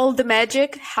that all the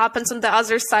magic happens on the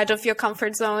other side of your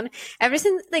comfort zone.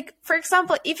 Everything, like, for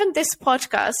example, even this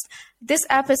podcast, this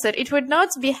episode, it would not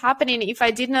be happening if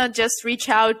I did not just reach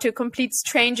out to a complete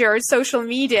stranger on social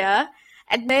media.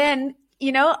 And then,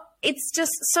 you know, it's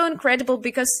just so incredible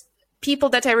because people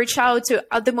that I reach out to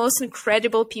are the most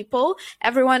incredible people.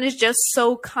 Everyone is just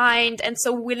so kind and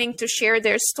so willing to share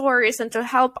their stories and to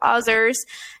help others.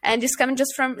 And it's coming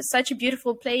just from such a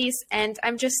beautiful place. And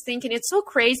I'm just thinking it's so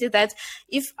crazy that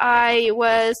if I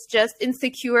was just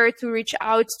insecure to reach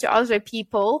out to other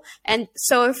people and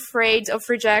so afraid of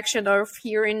rejection or of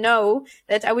hearing no,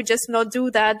 that I would just not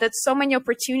do that, that so many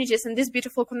opportunities and this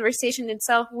beautiful conversation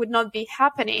itself would not be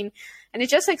happening. And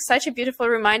it's just like such a beautiful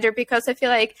reminder because I feel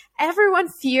like everyone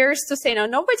fears to say no.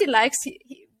 Nobody likes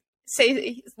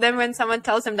say them when someone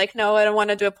tells them like, no, I don't want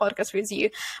to do a podcast with you.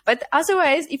 But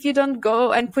otherwise, if you don't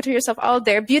go and put yourself out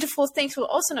there, beautiful things will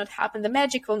also not happen. The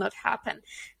magic will not happen.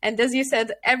 And as you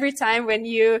said, every time when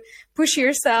you push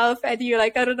yourself and you're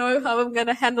like, I don't know how I'm going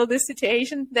to handle this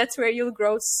situation, that's where you'll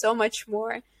grow so much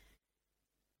more.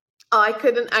 Oh, I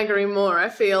couldn't agree more. I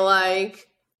feel like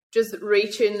just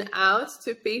reaching out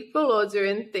to people or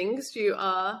doing things you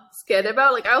are scared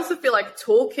about. Like, I also feel like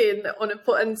talking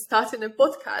and starting a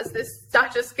podcast is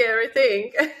such a scary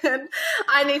thing. And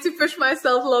I need to push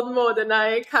myself a lot more than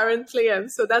I currently am.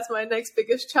 So that's my next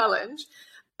biggest challenge.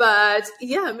 But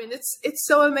yeah, I mean, it's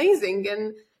so amazing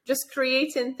and just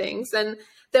creating things. And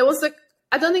there was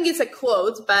I don't think it's a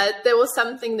quote, but there was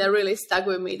something that really stuck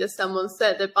with me that someone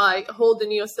said that by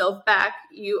holding yourself back,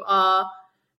 you are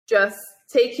just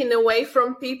taking away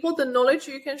from people the knowledge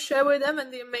you can share with them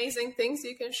and the amazing things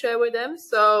you can share with them.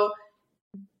 So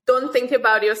don't think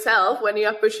about yourself when you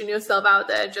are pushing yourself out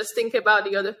there. Just think about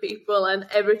the other people and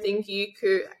everything you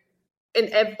could, in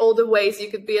all the ways you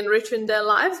could be enriching their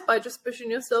lives by just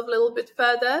pushing yourself a little bit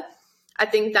further. I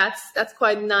think that's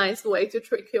quite a nice way to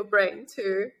trick your brain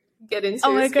to get into.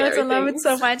 Oh my God, I love things. it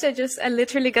so much. I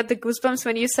literally got the goosebumps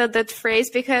when you said that phrase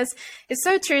because it's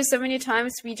so true. So many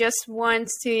times we just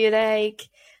want to like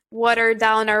water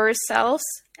down ourselves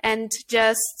and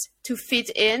just to fit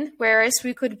in, whereas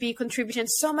we could be contributing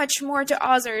so much more to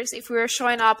others if we were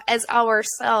showing up as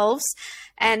ourselves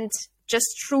and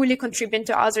just truly contribute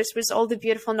to others with all the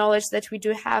beautiful knowledge that we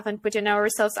do have and putting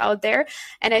ourselves out there.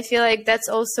 And I feel like that's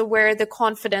also where the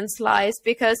confidence lies,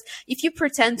 because if you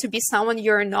pretend to be someone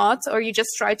you're not, or you just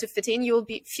try to fit in, you'll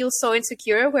feel so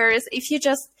insecure. Whereas if you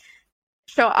just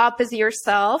show up as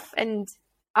yourself and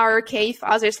are okay if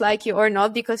others like you or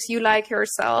not because you like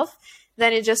yourself,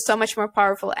 then it's just so much more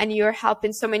powerful and you're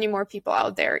helping so many more people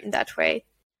out there in that way.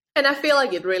 And I feel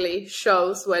like it really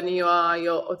shows when you are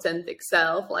your authentic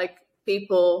self. Like,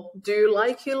 people do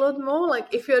like you a lot more.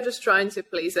 Like, if you're just trying to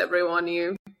please everyone,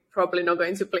 you're probably not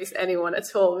going to please anyone at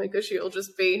all because you'll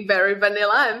just be very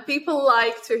vanilla. And people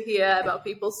like to hear about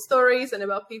people's stories and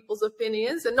about people's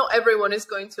opinions. And not everyone is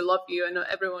going to love you and not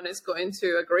everyone is going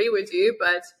to agree with you,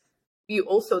 but you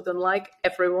also don't like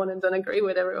everyone and don't agree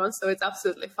with everyone. So it's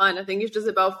absolutely fine. I think it's just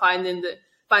about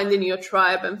finding your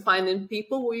tribe and finding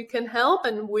people who you can help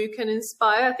and who you can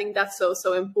inspire. I think that's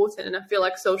so important. And I feel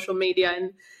like social media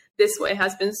in this way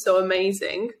has been so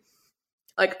amazing.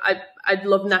 Like, I'd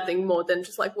love nothing more than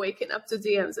just like waking up to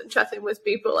DMs and chatting with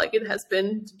people. Like, it has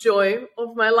been the joy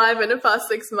of my life in the past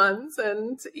 6 months.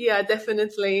 And yeah,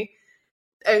 definitely.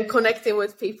 And connecting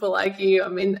with people like you, I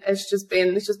mean, it's just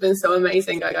been so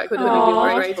amazing. I couldn't be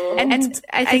more grateful. And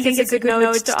I think it's a good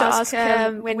note to ask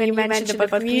when you mentioned about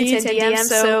community and DMs.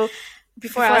 So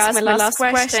before I ask my last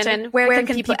question, where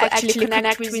can people actually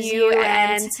connect with you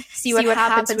and see what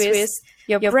happens with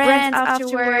your brand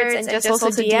afterwards and just also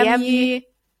DM you?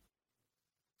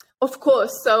 Of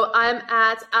course. So I'm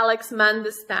at Alex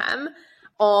Manderstam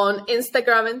on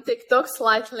Instagram and TikTok,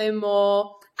 slightly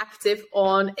more active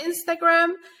on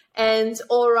Instagram, and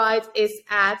All Right is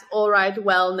at All Right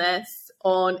Wellness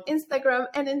on Instagram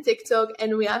and in TikTok,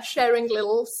 and we are sharing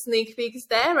little sneak peeks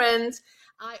there. And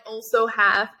I also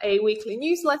have a weekly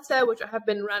newsletter, which I have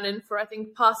been running for, I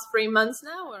think, past 3 months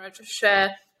now, where I just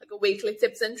share like a weekly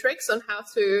tips and tricks on how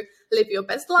to live your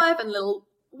best life and little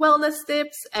wellness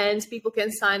tips. And people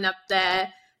can sign up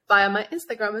there via my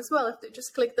Instagram as well if they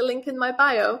just click the link in my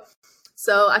bio.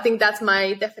 So I think that's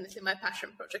definitely my passion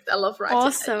project. I love writing.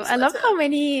 Awesome. I love how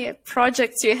many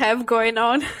projects you have going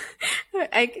on.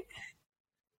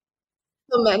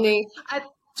 So many. I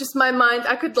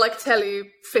could like tell you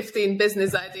 15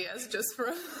 business ideas just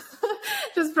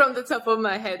from the top of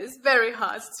my head. It's very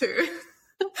hard to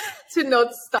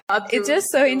not start. It's just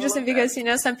so interesting because,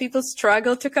 some people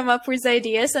struggle to come up with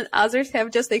ideas and others have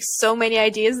just like so many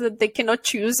ideas that they cannot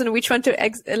choose and which one to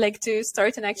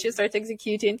start and actually start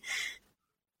executing.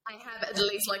 I have at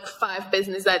least like 5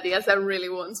 business ideas I really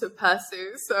want to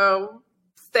pursue. So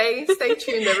stay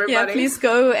tuned, everybody. Yeah, please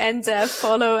go and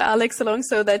follow Alex along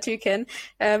so that you can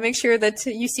make sure that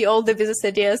you see all the business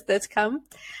ideas that come.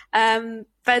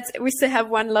 But we still have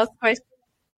one last question.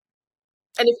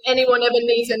 And if anyone ever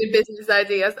needs any business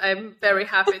ideas, I'm very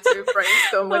happy to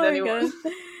brainstorm with anyone.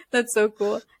 God. That's so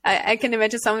cool. I can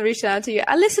imagine someone reaching out to you.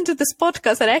 I listened to this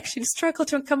podcast and I actually struggled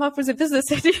to come up with a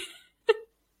business idea.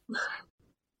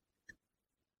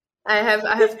 I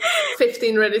have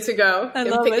 15 ready to go. I can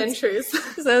love pick it. and choose.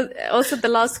 So also the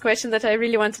last question that I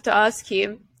really wanted to ask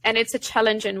you, and it's a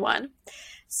challenging one.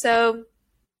 So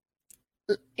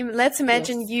let's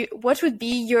imagine what would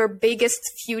be your biggest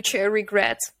future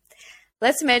regret?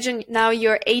 Let's imagine now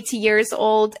you're 80 years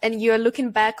old and you're looking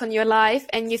back on your life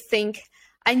and you think,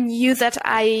 I knew that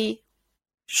I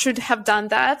should have done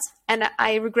that and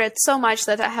I regret so much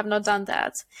that I have not done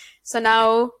that. So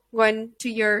now going to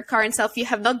your current self, you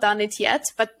have not done it yet,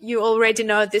 but you already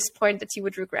know at this point that you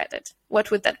would regret it. What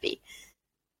would that be?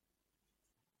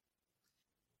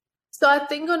 So I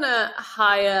think on a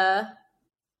higher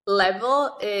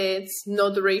level, it's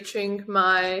not reaching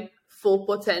my full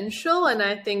potential. And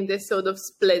I think this sort of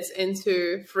splits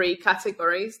into 3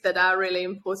 categories that are really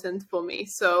important for me.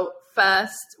 So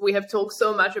first, we have talked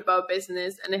so much about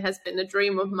business, and it has been a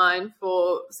dream of mine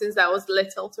since I was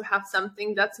little to have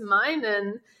something that's mine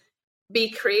and be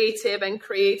creative and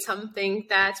create something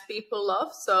that people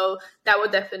love. So that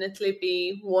would definitely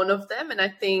be one of them. And I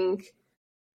think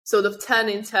sort of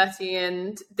turning 30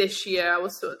 and this year I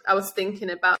was thinking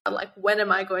about like, when am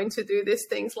I going to do these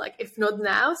things? Like, if not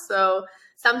now. So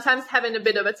sometimes having a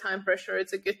bit of a time pressure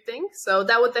is a good thing. So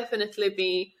that would definitely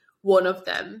be one of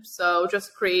them. So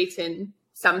just creating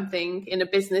something in a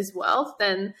business world.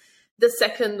 Then the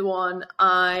second one,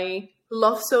 I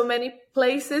love so many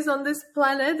places on this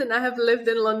planet, and I have lived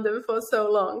in London for so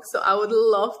long. So I would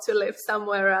love to live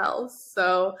somewhere else.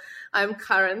 So I'm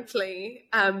currently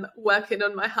working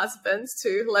on my husband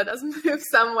to let us move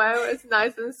somewhere where it's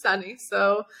nice and sunny.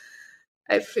 So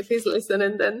if he's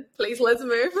listening, then please let's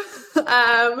move.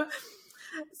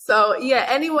 So yeah,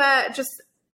 anywhere, just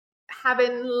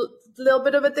having a little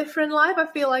bit of a different life. I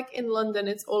feel like in London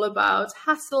it's all about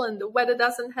hassle and the weather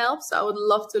doesn't help. So I would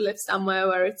love to live somewhere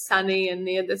where it's sunny and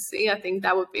near the sea. I think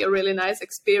that would be a really nice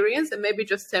experience, and maybe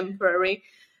just temporary,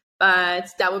 but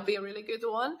that would be a really good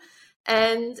one.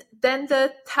 And then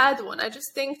the third one, I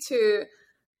just think to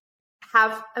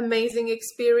have amazing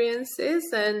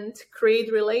experiences and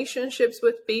create relationships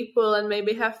with people and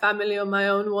maybe have family on my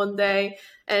own one day,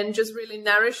 and just really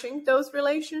nourishing those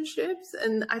relationships.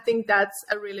 And I think that's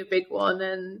a really big one.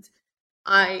 And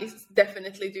I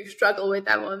definitely do struggle with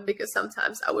that one, because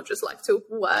sometimes I would just like to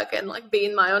work and like be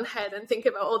in my own head and think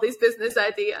about all these business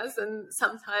ideas. And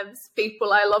sometimes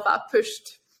people I love are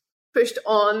pushed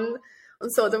on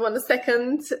sort of on the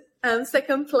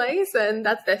second place, and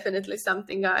that's definitely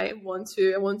something I want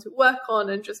to work on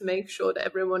and just make sure that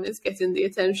everyone is getting the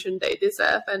attention they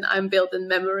deserve, and I'm building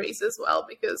memories as well,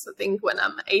 because I think when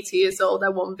I'm 80 years old I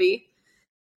won't be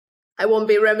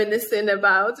reminiscing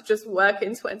about just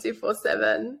working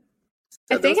 24/7.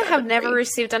 I think I have never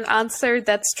received an answer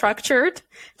that's structured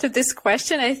to this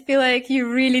question. I feel like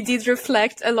you really did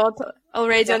reflect a lot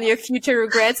already on your future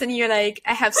regrets, and you're like,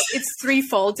 it's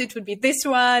threefold. It would be this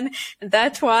one and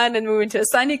that one and moving to a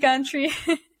sunny country.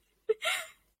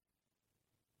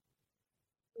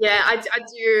 Yeah,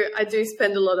 I do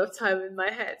spend a lot of time in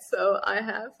my head, so I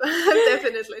have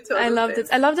definitely told. I loved it.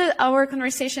 I loved our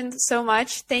conversation so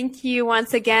much. Thank you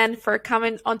once again for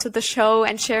coming onto the show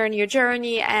and sharing your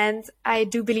journey. And I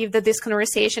do believe that this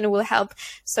conversation will help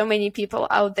so many people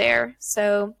out there.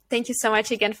 So thank you so much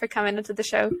again for coming onto the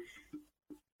show.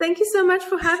 Thank you so much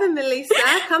for having me, Lisa.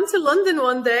 Come to London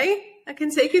one day. I can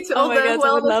take you to all the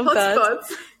wellness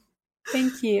hotspots.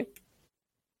 Thank you.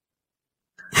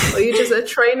 or you just a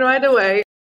train right away.